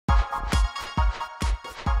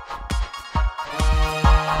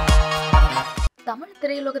தமிழ்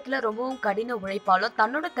திரையுலகத்துல ரொம்பவும் கடின உழைப்பாலும்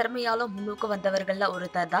தன்னோட திறமையாலும் முன்னுக்கு வந்தவர்கள்ல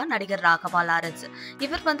ஒருத்தர் தான் நடிகர் ராகவா லாரன்ஸ்.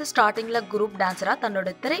 இவர் ஸ்டார்டிங்ல குரூப் டான்சரா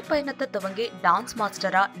தன்னோட திரைப்பயணத்தை துவங்கி டான்ஸ்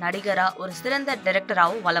மாஸ்டரா, நடிகரா, ஒரு சிறந்த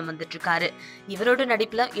டைரக்டராவும் வலம் வந்துட்டு இருக்காரு. இவரோட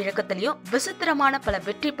நடிப்புல இழக்கத்திலையும் விசித்திரமான பல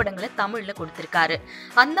வெற்றி படங்களை தமிழ்ல கொடுத்திருக்காரு.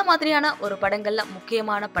 அந்த மாதிரியான ஒரு படங்கள்ல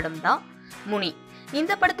முக்கியமான படம் தான் முனி.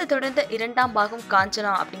 இந்த படத்தை தொடர்ந்து இரண்டாம் பாகம்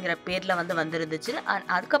காஞ்சனா அப்படிங்கிற பேர்ல வந்திருந்துச்சு.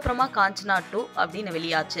 அதுக்கப்புறமா காஞ்சனா 2 அப்படின்னு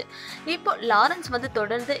வெளியாச்சு. இப்போ லாரன்ஸ்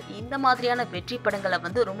தொடர்ந்து இந்த மாதிரியான வெற்றி படங்களை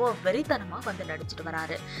ரொம்ப வெறித்தனமா நடிச்சிட்டு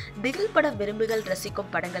வராரு. திகில் பட விரும்பிகள்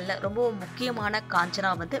ரசிக்கும் படங்கள்ல ரொம்ப முக்கியமான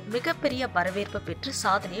காஞ்சனா மிகப்பெரிய வரவேற்பு பெற்று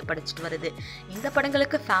சாதனையை படைச்சிட்டு வருது. இந்த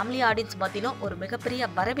படங்களுக்கு ஃபேமிலி ஆடியன்ஸ் மத்தியிலும் ஒரு மிகப்பெரிய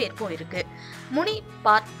வரவேற்பும் இருக்கு. முனி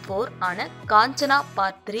பார்ட் 4 ஆன காஞ்சனா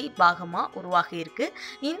பார்ட் 3 பாகமா உருவாகி இருக்கு.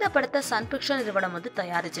 இந்த படத்தை சன் பிக்சர் நிறுவனம்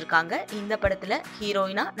தயாரிச்சிருக்காங்க. இந்த படத்துல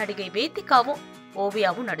ஹீரோயினா நடிகை வேதிகாவும்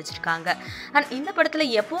ஓவியாவும் நடிச்சிருக்காங்க. அண்ட் இந்த படத்துல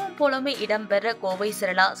எப்பவும் போலவே இடம்பெற கோவை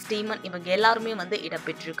சரளா, ஸ்டீமன் இவங்க எல்லாருமே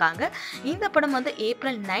இடம்பெற்றிருக்காங்க. இந்த படம்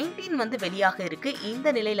ஏப்ரல் 19 வெளியாக இருக்கு. இந்த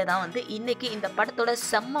நிலையில தான் இன்னைக்கு இந்த படத்தோட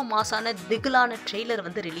செம்ம மாசான திகிலான ட்ரெய்லர்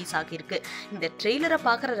ரிலீஸ் ஆகியிருக்கு. இந்த ட்ரெய்லரை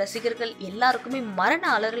பார்க்குற ரசிகர்கள் எல்லாருக்குமே மரண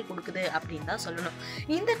அலறல் கொடுக்குது அப்படின்னு தான் சொல்லணும்.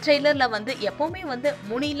 இந்த ட்ரெய்லர்ல எப்பவுமே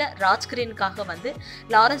முனியில ராஜ்கிரனுக்காக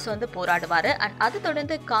லாரன்ஸ் போராடுவாரு. அண்ட் அதை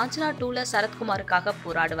தொடர்ந்து காஞ்சனா 2ல சரத்குமாருக்காக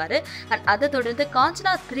போராடுவாரு. அண்ட் அதை தொடர்ந்து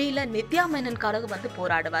காஞ்சனா 3ல நித்யா மேனனுக்காக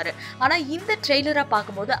போராடுவாரு. ஆனா இந்த ட்ரெய்லரை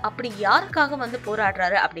பார்க்கும்போது அப்படி யாருக்காக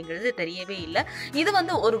போராடுறாரு அப்படிங்கிறது தெரியவே இல்லை. இது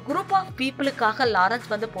ஒரு குரூப் ஆஃப் பீப்புளுக்காக லாரன்ஸ்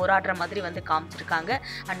போராடுற மாதிரி காமிச்சிருக்காங்க.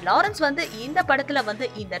 அண்ட் லாரன்ஸ் இந்த படத்துல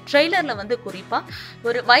இந்த ட்ரெய்லர்ல குறிப்பா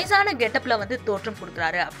ஒரு வயசான கெட்டப்ல தோற்றம்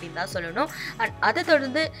கொடுக்குறாரு அப்படின்னு தான் சொல்லணும். அண்ட் அதை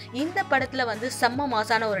தொடர்ந்து இந்த படத்துல செம்ம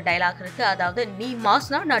மாசான ஒரு டைலாக் இருக்கு. அதாவது நீ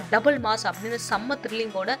மாஸ்னா நான் டபுள் மாஸ் அப்படின்னு செம்ம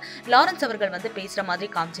த்ரில்லிங்கோட லாரன்ஸ் அவர்கள் பேசுற மாதிரி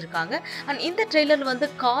காமிச்சிருக்காங்க. அண்ட் இந்த ட்ரெய்லர்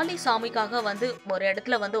காளி சாமிக்காக ஒரு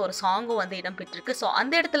இடத்துல ஒரு சாங்கும் இடம் பெற்றிருக்கு. ஸோ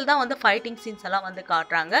அந்த இடத்துல தான் ஃபைட்டிங் சீன்ஸ் எல்லாம்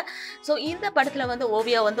காட்டுறாங்க. ஸோ இந்த படத்துல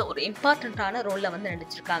ஓவியா ஒரு இம்பார்ட்டன்டான ரோல்ல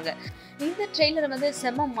நடிச்சிருக்காங்க. இந்த ட்ரெய்லர்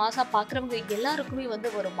செம்ம மாசா பார்க்குறவங்க எல்லாருக்குமே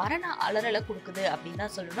ஒரு மரண அலறலை கொடுக்குது அப்படின்னு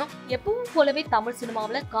தான் சொல்லணும். எப்பவும் போலவே தமிழ்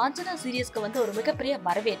சினிமாவில் காஞ்சனா சீரியஸ்க்கு ஒரு மிகப்பெரிய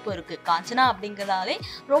வரவேற்பு இருக்கு. காஞ்சனா அப்படிங்கிறதாலே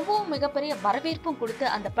ரொம்பவும் மிகப்பெரிய வரவேற்பும் கொடுத்து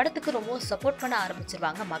அந்த படத்துக்கு ரொம்ப சப்போர்ட் பண்ண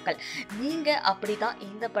ஆரம்பிச்சிருவாங்க மக்கள். நீங்க அப்படிதான்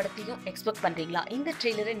இந்த படத்தையும் எக்ஸ்பெக்ட் பண்றீங்களா? இந்த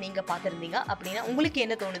ட்ரெய்லரை நீங்க பார்த்திருந்தீங்க அப்படின்னா உங்களுக்கு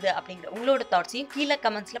என்ன தோணுது அப்படிங்கிற உங்களோட தாட்ஸையும் கீழே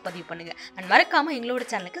கமெண்ட்ஸ்ல பதிவு பண்ணுங்க. அண்ட் மறக்காம எங்களோட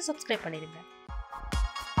சேனலுக்கு சப்ஸ்கிரைப் பண்ணிடுங்க.